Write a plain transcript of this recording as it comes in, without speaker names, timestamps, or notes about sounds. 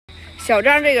小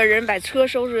张这个人把车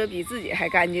收拾的比自己还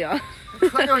干净。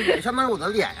车就是也相当于我的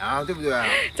脸呀，对不对？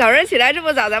早上起来这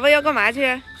么早，咱们要干嘛去？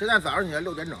现在早上起来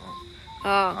6点整。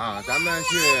咱们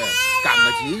去赶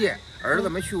个集去。儿子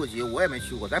没去过集，我也没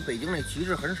去过。在北京那集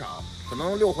市很少，可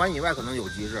能6环以外可能有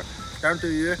集市，但是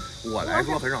对于我来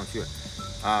说很少去。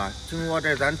听说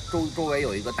这咱周围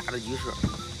有一个大的集市，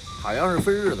好像是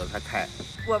分日子才开。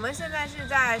我们现在是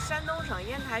在山东省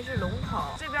烟台市龙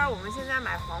口这边，我们现在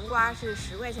买黄瓜是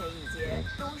10块钱一斤，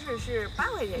东市是8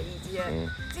块钱一斤。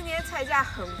今年菜价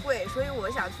很贵，所以我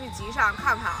想去集上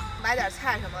看看，买点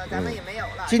菜什么的，咱们也没有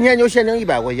了。今天就限定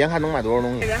100块钱，看能买多少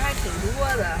东西。人还挺多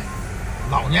的。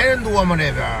老年人多吗？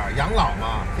这边养老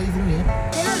吗？黑松林。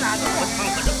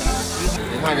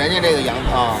你看人家这个羊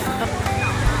汤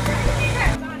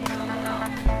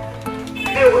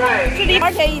，6块，这里多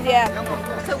少钱一斤？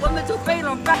这我们就背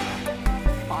了8块。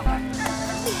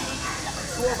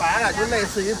说白了，就类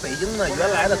似于北京的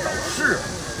原来的早市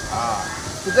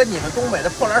就跟你们东北的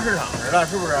破烂市场似的，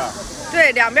是不是？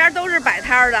对，两边都是摆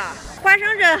摊的。花生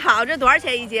真好，这多少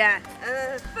钱一斤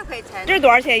？4块钱。这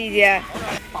多少钱一斤？8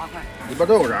块。里边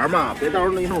都有人嘛，别到时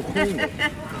候那一会空的。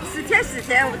10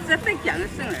天，我这分讲的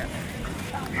剩了。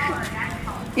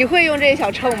你会用这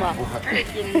小秤吗？不会。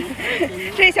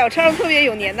这小秤特别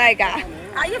有年代感。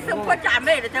也是国家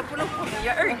卖的，咱不能不给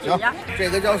2斤呀。这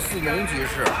个叫四农集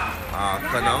市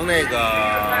可能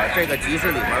这个集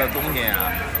市里边的东西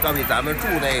要比咱们住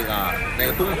那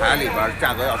个东海里边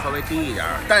价格要稍微低一点，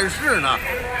但是呢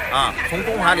从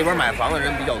东海里边买房的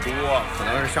人比较多，可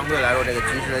能是相对来说这个集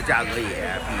市的价格也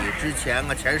比之前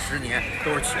前10年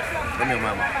都是起来的，能明白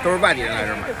吗？都是外地人来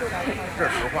这买，这是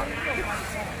实话。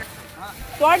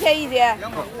多少钱一斤？250。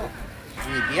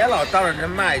你别老当着人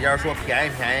卖家说便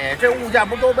宜便宜，这物价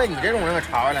不都被你这种人给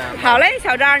炒下来了吗？好嘞，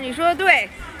小张，你说的对。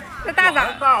这大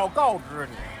早告知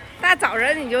你，大早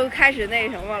上你就开始那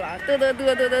什么了，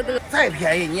嘚。再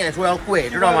便宜你也说要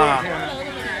贵，知道吗？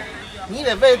你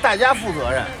得为大家负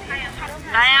责任。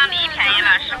南阳梨便宜了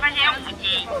，10块钱5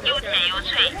斤，又甜又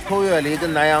脆。秋月梨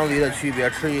跟南阳梨的区别，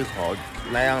吃一口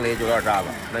南阳梨就有点渣子，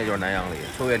那就是南阳梨。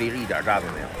秋月梨是一点渣子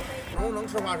没有。蓉能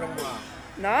吃花生吗？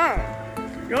能，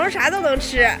蓉啥都能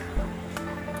吃，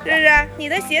是不是？你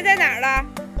的鞋在哪儿了？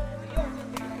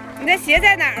你的鞋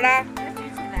在哪儿了？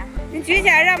你举起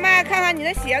来让妈看看你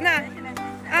的鞋呢。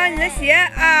你的鞋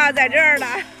在这儿呢。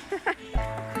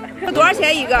这多少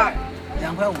钱一个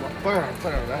？2块5。快点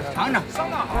来尝尝。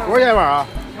多少钱一碗啊？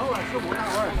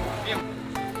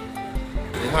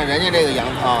你看人家这个羊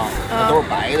汤，那都是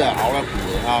白的，熬了骨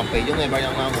子北京那边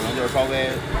羊汤可能就是稍微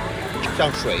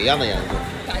像水一样的颜色。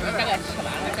这个吃完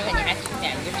了，这个你还吃面，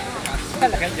你吃不上。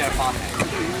跟这发财。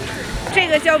这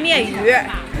个叫面鱼。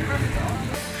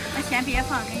那先别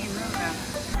放，给你弄点。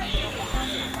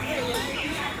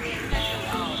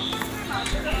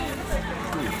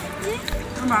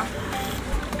什么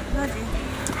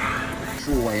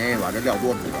？15块钱一碗，这料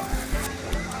多足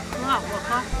啊！我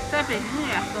喝，在北京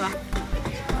也喝。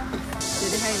这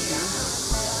里还有羊，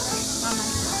慢慢吃。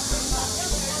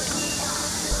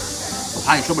我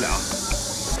怕你吃不了。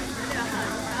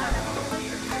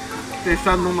这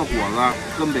山东的果子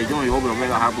跟北京的油饼味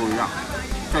道还不一样，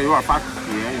这有点发甜，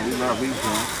有一点微甜。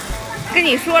跟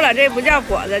你说了，这不叫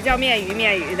果子，叫面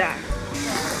鱼的。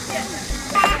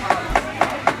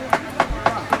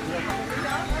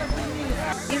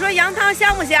你说羊汤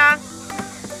香不香？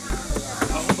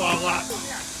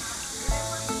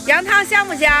羊汤香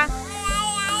不香？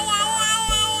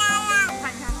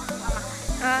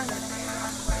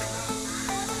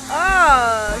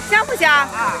香不香？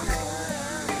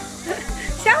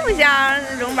香不香，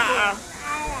蓉宝？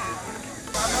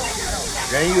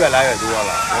人越来越多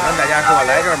了，我跟大家说，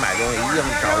来这儿买东西一定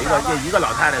找一个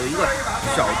老太太，有一个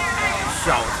小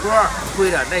车推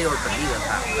着，那就是本地的菜。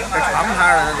这长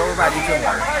摊的那都是外地进口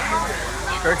的，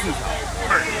这是技巧。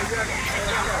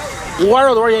五花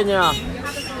肉多少钱一斤啊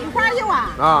？5花肉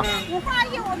啊？5花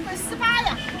肉我们18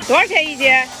呀。多少钱一斤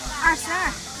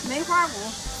？22，梅花骨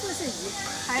41，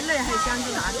还嫩还香，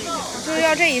就拿这个。就是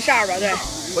要这一哨吧，对。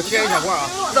我切一小块啊。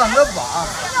让他把。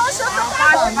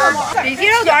里脊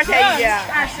肉多少钱一斤？22。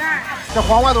这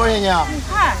黄瓜多少钱一斤啊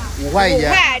？5块一斤。5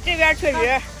块，这边确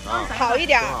实好一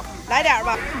点，来点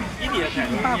吧。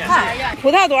2块。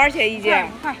葡萄多少钱一斤？5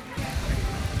块。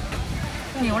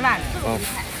牛烂。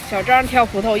小张挑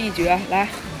葡萄一绝，来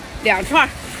2串。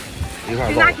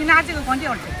给拿这个光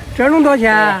吊着。这种多少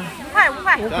钱？5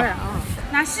块啊。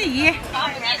拿11。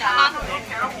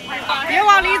别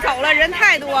往里走了，人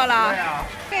太多了。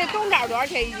这冬枣多少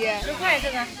钱一斤？10块这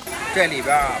个。这里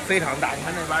边非常大，你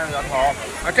看那边有条头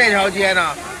这条街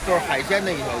呢就是海鲜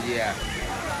的一条街。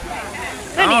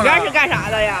那里边是干啥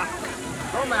的呀？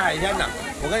都是卖海鲜的。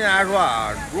我跟大家说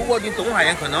啊，如果你懂海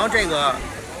鲜，可能这个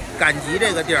赶集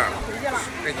这个地儿，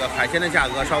这个海鲜的价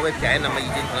格稍微便宜那么一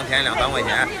斤，可能便宜2、3块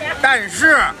钱。但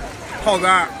是后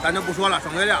边咱就不说了，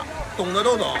省略掉，懂的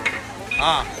都懂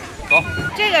啊。走，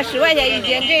这个10块钱一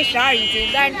斤，这12一斤，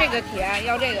但是这个甜，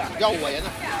要这个。要5块钱的。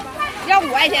要5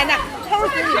块钱的，抽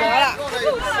死你得了。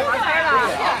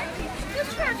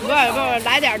不，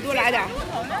来点，多来点。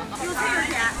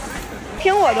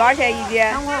苹果多少钱一斤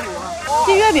？2块5。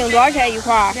这月饼多少钱一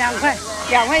块？2块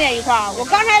，2块钱一块。我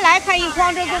刚才来看一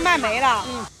筐，这都卖没了。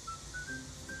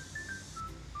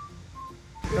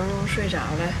蓉蓉睡着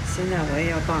了，现在我也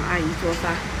要帮阿姨做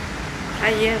饭。阿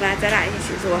姨，来，咱俩一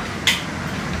起做。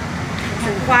煮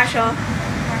花生，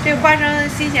这花生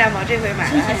新鲜吗？这回买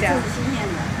的还行。新鲜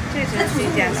的，这是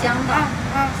新鲜的。香的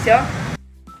行。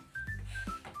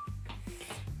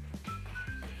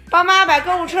帮妈把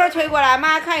购物车推过来，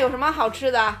妈看有什么好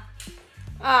吃的。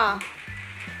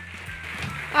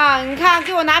你看，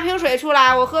给我拿瓶水出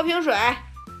来，我喝瓶水。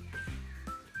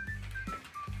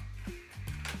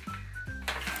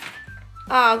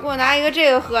给我拿一个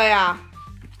这个喝呀。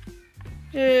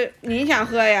是你想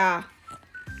喝呀？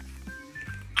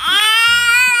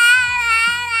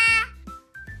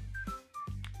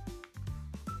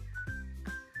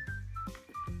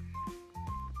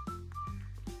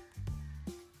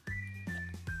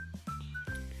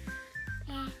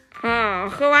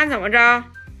喝完怎么着？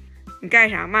你盖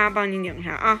上，妈帮你拧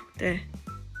上啊。对，